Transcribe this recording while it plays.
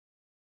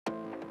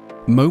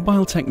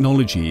Mobile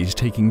technology is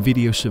taking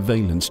video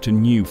surveillance to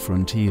new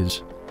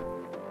frontiers.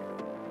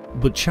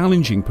 But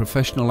challenging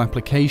professional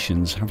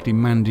applications have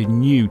demanded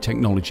new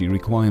technology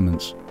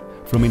requirements,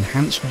 from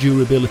enhanced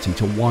durability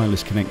to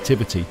wireless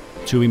connectivity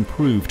to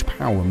improved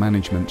power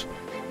management.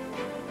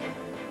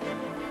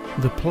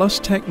 The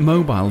Plustek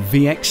Mobile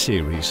VX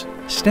series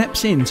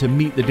steps in to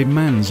meet the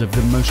demands of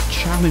the most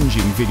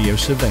challenging video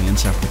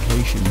surveillance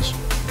applications.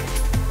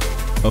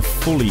 A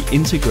fully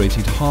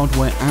integrated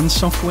hardware and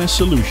software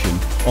solution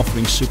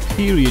offering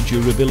superior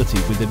durability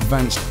with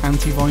advanced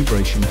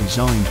anti-vibration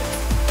design.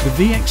 The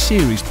VX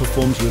series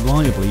performs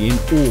reliably in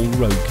all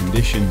road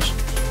conditions.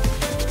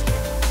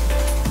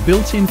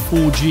 Built-in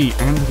 4G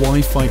and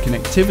Wi-Fi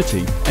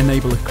connectivity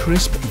enable a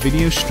crisp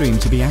video stream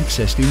to be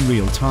accessed in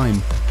real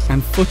time,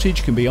 and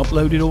footage can be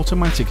uploaded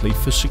automatically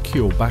for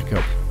secure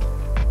backup.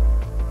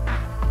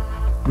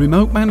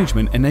 Remote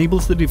management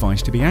enables the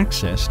device to be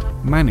accessed,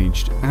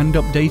 managed and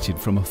updated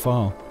from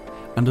afar,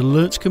 and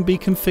alerts can be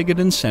configured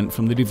and sent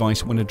from the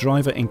device when a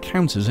driver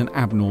encounters an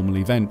abnormal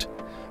event,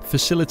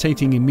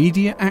 facilitating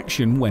immediate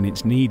action when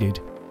it's needed.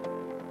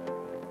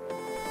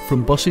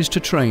 From buses to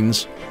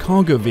trains,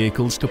 cargo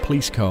vehicles to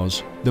police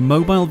cars, the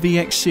Mobile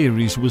VX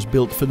series was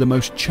built for the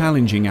most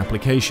challenging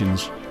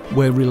applications,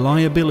 where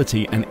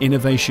reliability and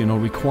innovation are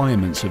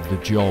requirements of the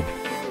job.